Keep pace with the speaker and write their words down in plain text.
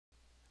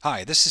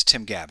Hi, this is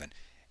Tim Gavin.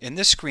 In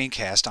this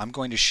screencast, I'm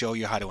going to show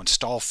you how to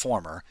install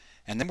Formr,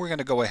 and then we're going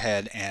to go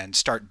ahead and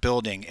start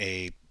building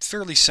a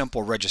fairly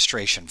simple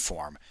registration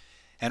form.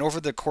 And over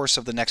the course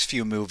of the next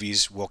few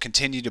movies, we'll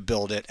continue to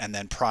build it and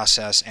then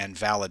process and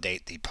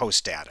validate the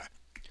post data.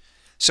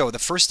 So the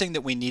first thing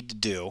that we need to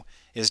do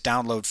is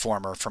download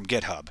Formr from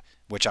GitHub,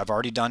 which I've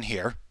already done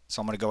here.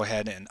 So I'm going to go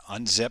ahead and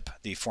unzip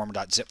the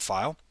formr.zip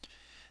file,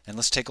 and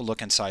let's take a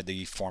look inside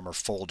the Formr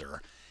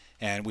folder.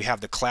 And we have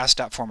the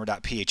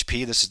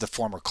class.formr.php. This is the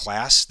Formr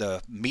class,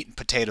 the meat and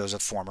potatoes of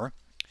Formr.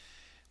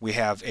 We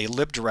have a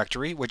lib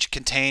directory, which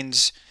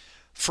contains,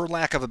 for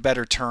lack of a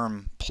better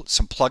term,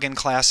 some plugin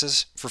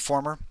classes for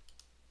Formr.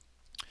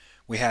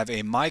 We have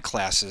a my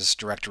classes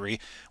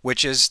directory,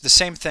 which is the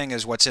same thing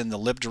as what's in the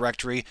lib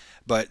directory,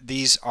 but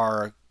these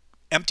are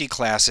empty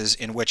classes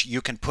in which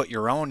you can put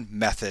your own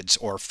methods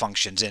or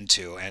functions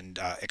into and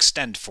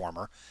extend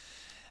Formr.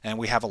 And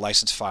we have a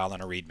license file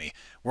and a README.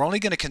 We're only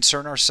going to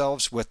concern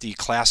ourselves with the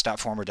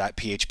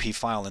class.formr.php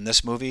file in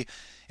this movie.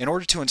 In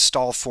order to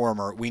install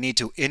Formr, we need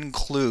to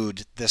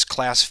include this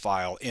class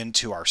file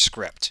into our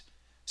script.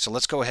 So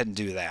let's go ahead and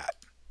do that.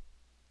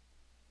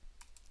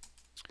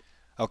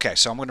 Okay,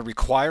 so I'm going to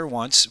require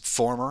once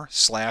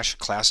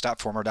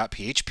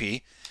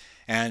formr/class.formr.php,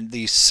 and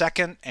the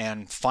second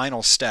and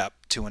final step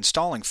to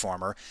installing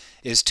Formr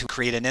is to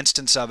create an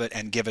instance of it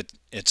and give it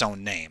its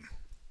own name.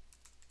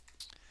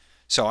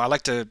 So I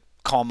like to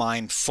call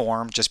mine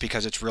form just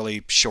because it's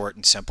really short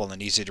and simple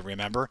and easy to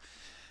remember.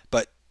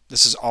 But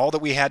this is all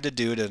that we had to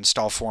do to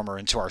install Formr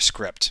into our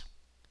script.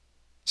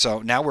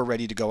 So now we're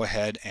ready to go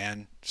ahead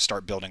and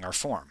start building our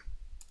form.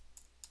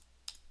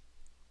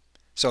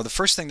 So the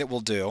first thing that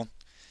we'll do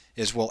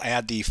is we'll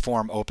add the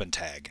form open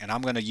tag, and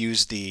I'm going to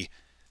use the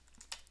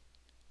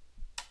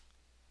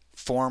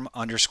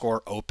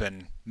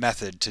form_open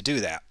method to do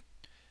that.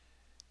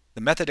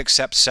 The method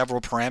accepts several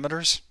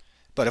parameters,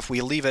 but if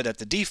we leave it at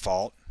the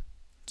default,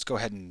 let's go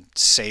ahead and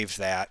save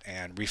that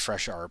and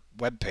refresh our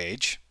web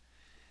page.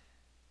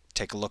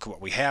 Take a look at what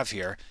we have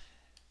here.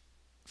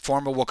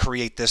 Formr will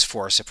create this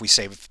for us if we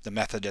save the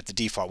method at the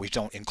default. We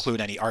don't include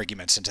any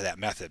arguments into that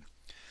method.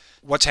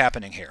 What's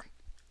happening here?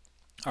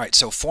 All right,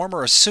 so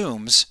Formr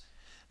assumes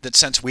that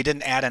since we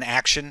didn't add an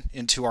action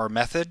into our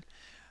method,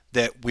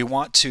 that we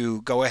want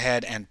to go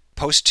ahead and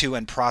post to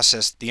and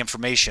process the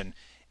information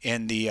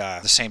in the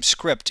same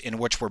script in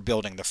which we're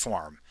building the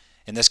form.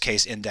 In this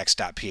case,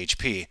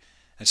 index.php,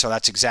 and so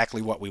that's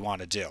exactly what we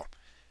want to do.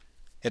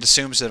 It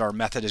assumes that our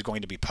method is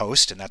going to be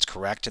post, and that's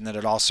correct, and then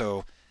it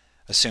also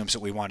assumes that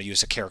we want to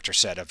use a character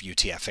set of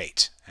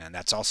UTF-8, and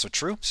that's also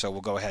true, so we'll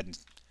go ahead and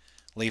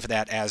leave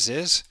that as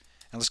is,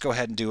 and let's go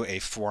ahead and do a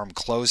form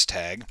close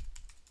tag,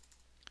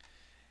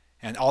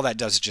 and all that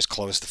does is just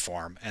close the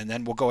form, and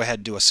then we'll go ahead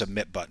and do a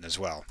submit button as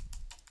well.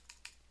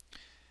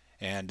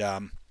 And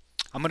I'm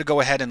going to go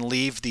ahead and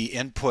leave the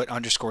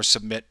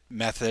input_submit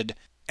method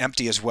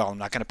empty as well. I'm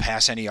not going to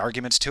pass any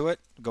arguments to it.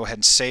 Go ahead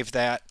and save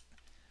that.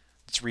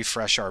 Let's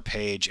refresh our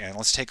page and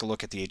let's take a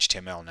look at the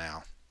HTML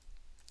now.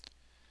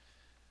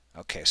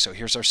 Okay, so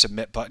here's our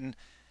submit button,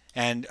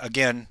 and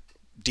again,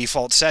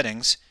 default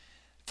settings.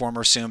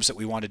 Formr assumes that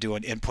we want to do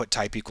an input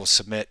type equals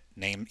submit,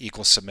 name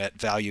equals submit,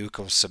 value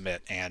equals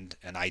submit, and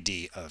an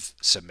ID of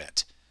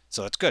submit.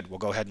 So that's good. We'll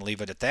go ahead and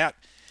leave it at that.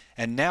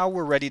 And now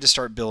we're ready to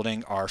start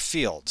building our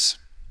fields.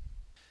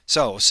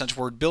 So since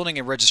we're building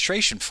a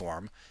registration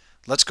form,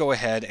 let's go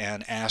ahead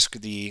and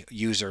ask the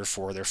user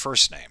for their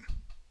first name.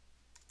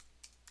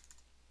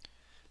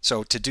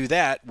 So to do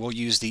that, we'll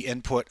use the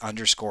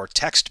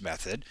input_text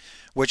method,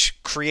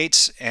 which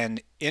creates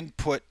an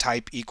input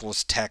type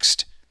equals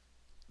text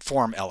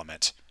form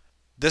element.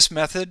 This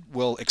method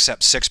will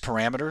accept 6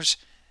 parameters,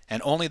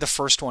 and only the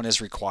first one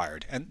is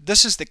required. And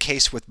this is the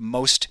case with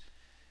most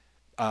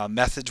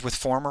methods with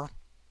Formr,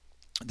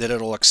 that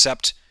it'll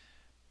accept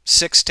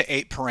 6 to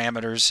 8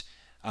 parameters.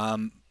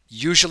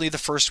 Usually the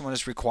first one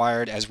is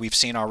required, as we've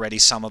seen already,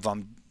 some of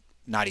them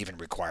not even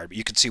required, but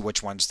you can see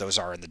which ones those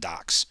are in the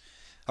docs.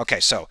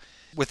 Okay, so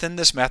within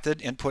this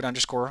method,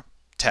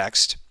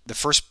 input_text, the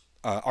first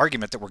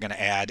argument that we're going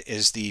to add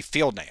is the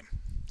field name.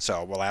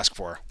 So we'll ask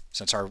for,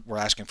 since we're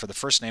asking for the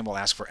first name, we'll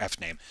ask for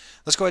fname.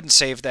 Let's go ahead and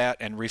save that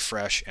and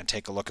refresh and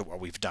take a look at what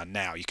we've done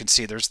now. You can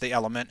see there's the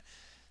element,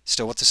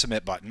 still with the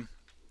submit button.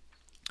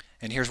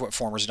 And here's what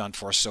Formr's done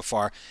for us so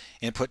far.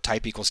 Input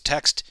type equals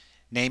text,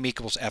 name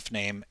equals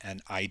fname,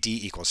 and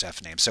ID equals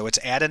fname. So it's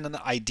added an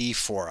ID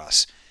for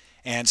us.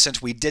 And since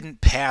we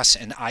didn't pass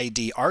an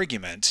ID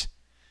argument,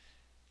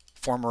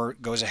 Formr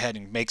goes ahead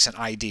and makes an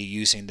ID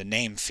using the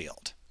name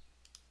field.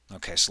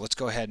 Okay, so let's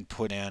go ahead and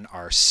put in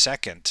our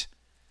second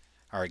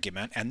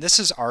argument, and this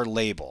is our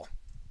label.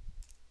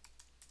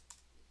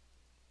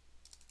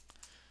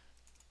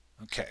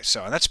 Okay,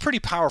 so that's pretty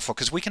powerful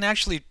because we can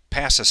actually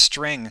pass a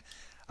string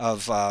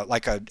of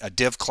like a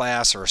div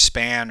class or a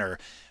span, or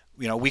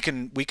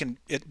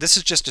this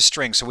is just a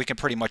string, so we can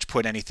pretty much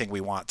put anything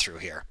we want through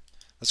here.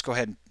 Let's go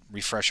ahead and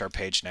refresh our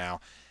page now,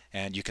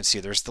 and you can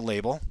see there's the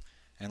label.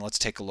 And let's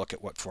take a look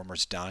at what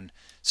Formr's done.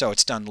 So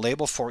it's done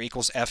label for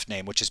equals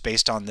fname, which is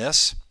based on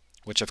this.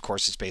 which of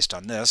course is based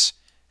on this,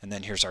 and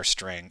then here's our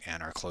string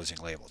and our closing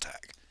label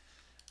tag.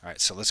 All right,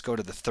 so let's go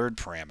to the third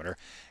parameter,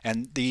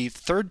 and the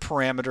third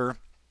parameter,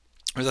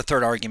 or the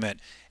third argument,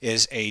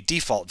 is a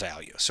default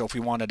value. So if we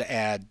wanted to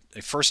add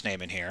a first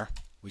name in here,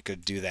 we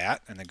could do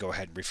that, and then go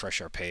ahead and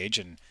refresh our page,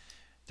 and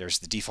there's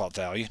the default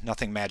value.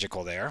 Nothing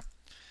magical there.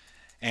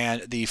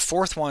 And the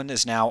fourth one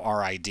is now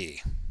our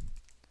ID.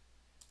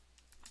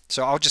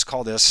 So I'll just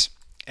call this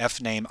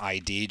fname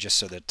ID just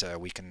so that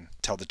we can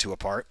tell the two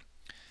apart.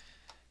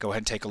 Go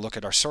ahead and take a look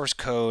at our source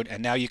code,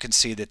 and now you can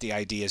see that the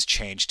ID has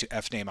changed to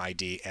fname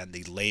ID, and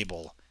the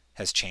label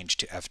has changed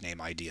to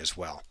fname ID as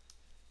well.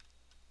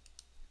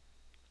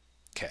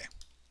 Okay,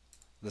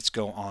 let's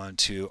go on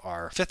to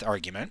our fifth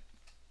argument.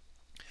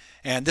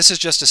 And this is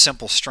just a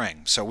simple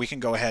string, so we can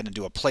go ahead and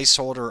do a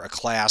placeholder, a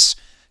class,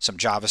 some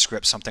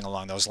JavaScript, something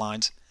along those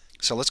lines.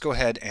 So let's go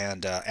ahead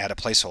and add a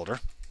placeholder.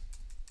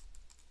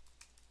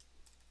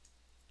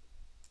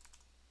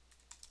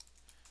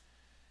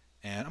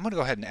 And I'm going to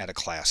go ahead and add a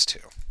class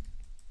too.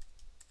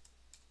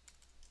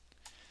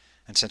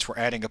 And since we're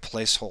adding a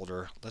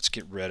placeholder, let's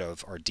get rid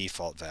of our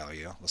default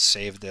value. Let's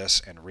save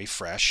this and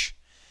refresh.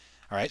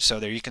 All right, so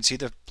there you can see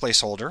the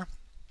placeholder.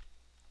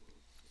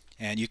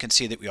 And you can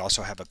see that we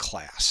also have a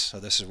class. So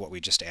this is what we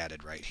just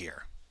added right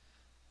here.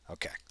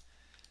 Okay.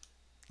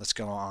 Let's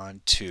go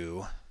on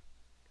to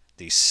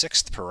the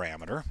sixth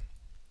parameter.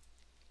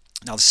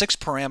 Now the sixth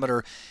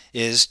parameter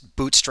is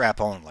Bootstrap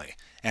only.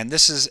 And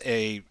this is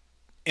a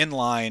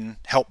inline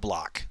help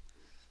block.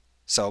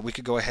 So we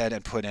could go ahead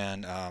and put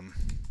in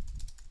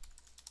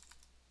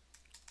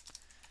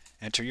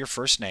enter your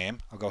first name.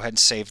 I'll go ahead and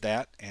save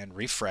that and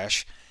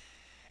refresh.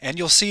 And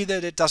you'll see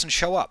that it doesn't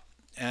show up.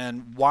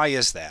 And why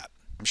is that?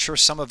 I'm sure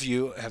some of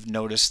you have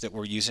noticed that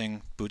we're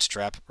using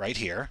Bootstrap right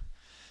here.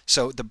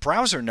 So the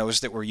browser knows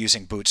that we're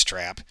using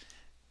Bootstrap,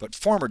 but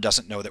Formr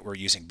doesn't know that we're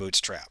using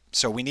Bootstrap.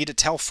 So we need to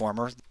tell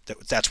Formr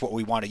that that's what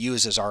we want to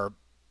use as our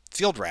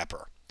field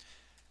wrapper.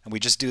 And we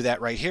just do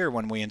that right here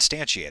when we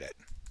instantiate it.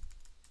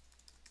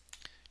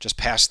 Just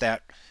pass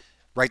that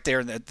right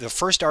there. The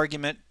first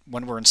argument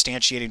when we're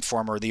instantiating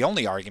Formr, the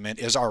only argument,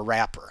 is our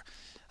wrapper.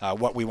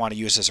 What we want to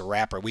use as a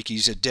wrapper. We can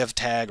use a div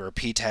tag or a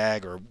p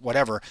tag or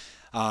whatever.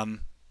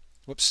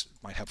 Whoops,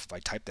 might help if I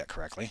type that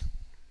correctly.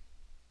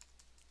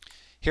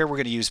 Here we're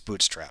going to use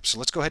Bootstrap. So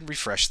let's go ahead and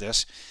refresh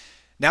this.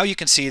 Now you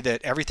can see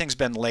that everything's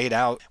been laid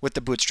out with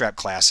the Bootstrap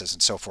classes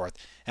and so forth.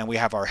 And we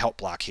have our help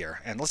block here.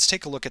 And let's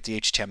take a look at the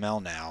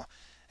HTML now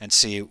and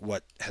see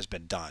what has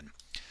been done.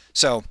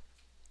 So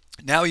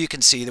now you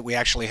can see that we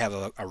actually have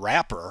a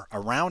wrapper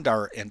around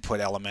our input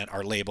element,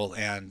 our label,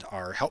 and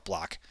our help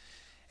block.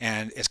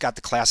 And it's got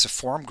the class of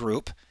form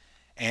group.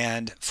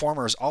 And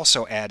Formr has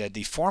also added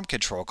the form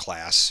control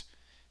class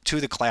to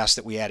the class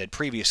that we added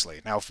previously.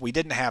 Now, if we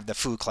didn't have the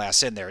foo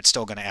class in there, it's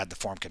still going to add the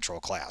form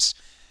control class.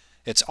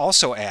 It's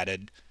also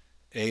added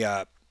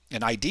an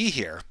ID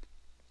here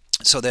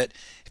so that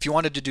if you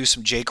wanted to do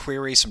some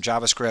jQuery, some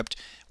JavaScript,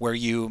 where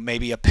you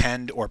maybe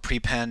append or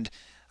prepend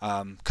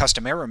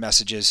custom error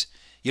messages,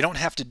 you don't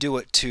have to do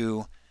it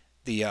to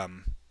the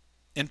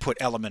input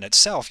element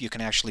itself. You can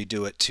actually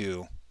do it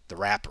to the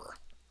wrapper.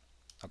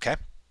 Okay?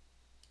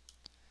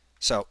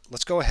 So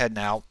let's go ahead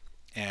now,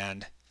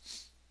 and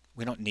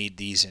we don't need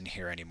these in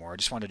here anymore. I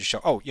just wanted to show,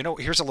 oh, you know,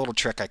 here's a little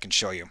trick I can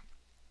show you.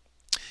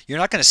 You're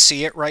not going to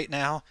see it right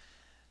now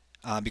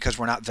because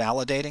we're not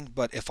validating,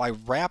 but if I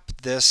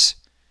wrap this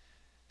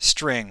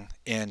string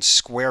in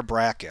square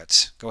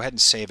brackets, go ahead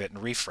and save it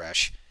and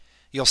refresh,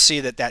 you'll see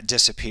that that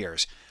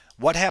disappears.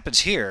 What happens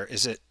here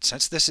is that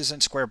since this is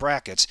in square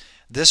brackets,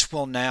 this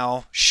will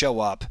now show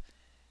up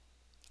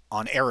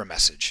on error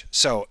message.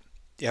 So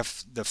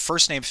if the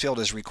first name field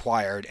is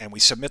required and we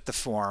submit the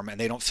form and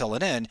they don't fill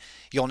it in,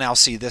 you'll now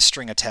see this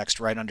string of text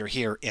right under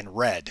here in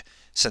red.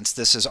 Since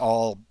this is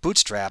all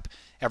Bootstrap,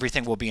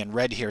 everything will be in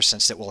red here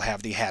since it will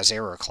have the has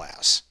error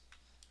class.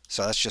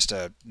 So that's just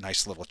a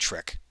nice little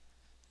trick.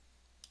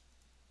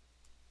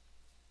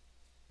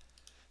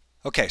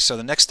 Okay, so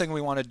the next thing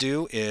we want to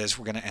do is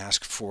we're going to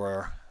ask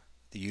for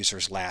the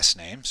user's last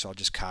name. So I'll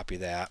just copy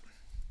that.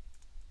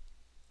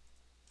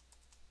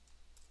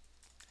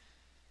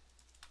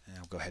 And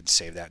I'll go ahead and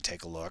save that and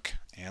take a look.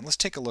 And let's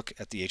take a look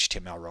at the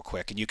HTML real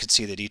quick. And you can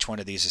see that each one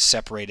of these is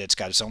separated. It's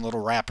got its own little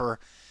wrapper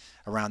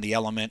around the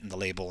element and the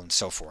label and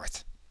so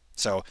forth.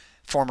 So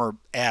Formr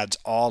adds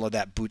all of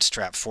that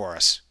Bootstrap for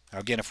us. Now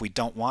again, if we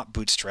don't want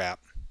Bootstrap,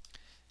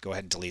 go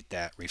ahead and delete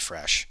that,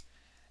 refresh.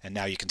 And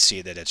now you can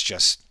see that it's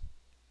just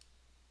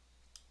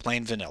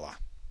plain vanilla.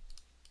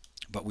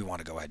 But we want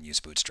to go ahead and use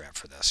Bootstrap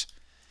for this.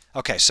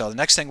 Okay, so the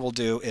next thing we'll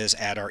do is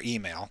add our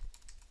email,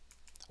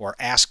 or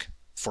ask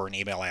for an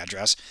email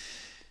address.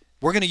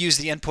 We're going to use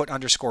the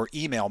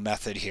input_email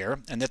method here,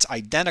 and that's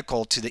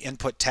identical to the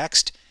input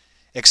text,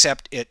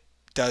 except it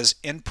does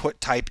input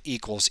type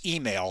equals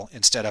email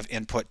instead of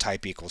input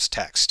type equals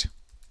text.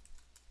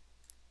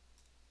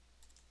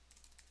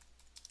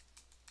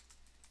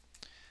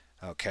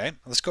 Okay,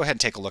 let's go ahead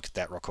and take a look at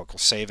that real quick. We'll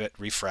save it,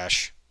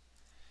 refresh,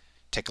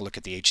 take a look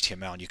at the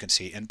HTML, and you can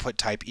see input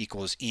type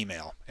equals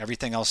email.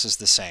 Everything else is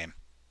the same.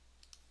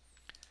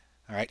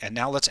 All right, and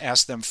now let's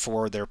ask them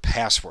for their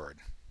password.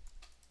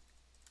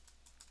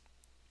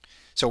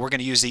 So we're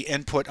going to use the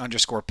input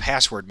underscore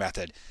password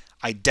method,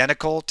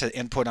 identical to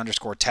input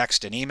underscore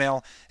text in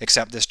email,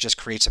 except this just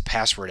creates a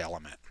password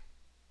element.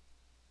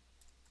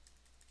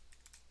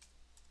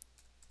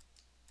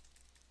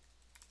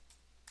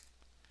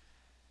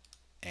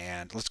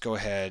 And let's go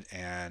ahead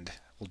and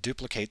we'll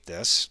duplicate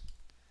this.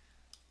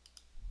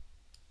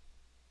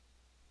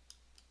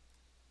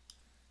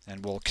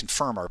 And we'll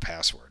confirm our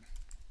password.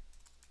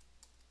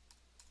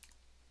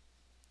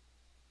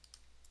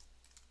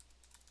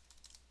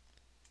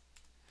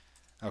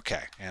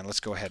 Okay, and let's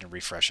go ahead and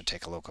refresh and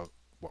take a look at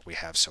what we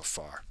have so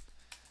far.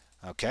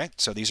 Okay,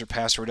 so these are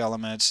password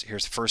elements.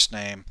 Here's the first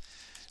name.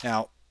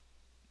 Now,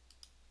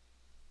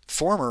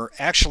 Formr,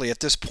 actually at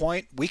this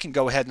point, we can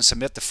go ahead and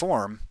submit the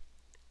form,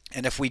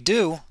 and if we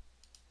do,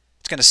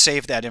 it's going to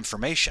save that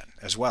information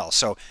as well.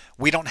 So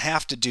we don't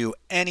have to do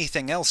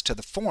anything else to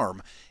the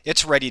form.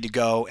 It's ready to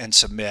go and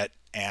submit,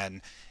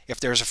 and if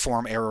there's a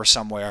form error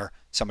somewhere,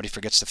 somebody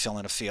forgets to fill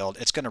in a field,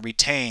 it's going to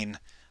retain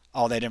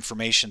all that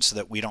information so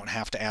that we don't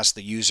have to ask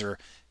the user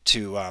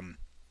to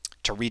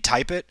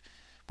retype it,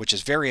 which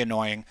is very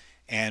annoying,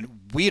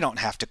 and we don't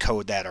have to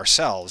code that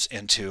ourselves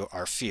into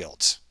our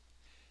fields.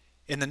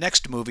 In the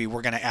next movie,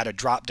 we're going to add a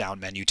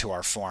drop-down menu to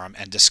our form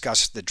and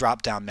discuss the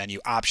drop-down menu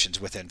options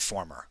within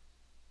Formr.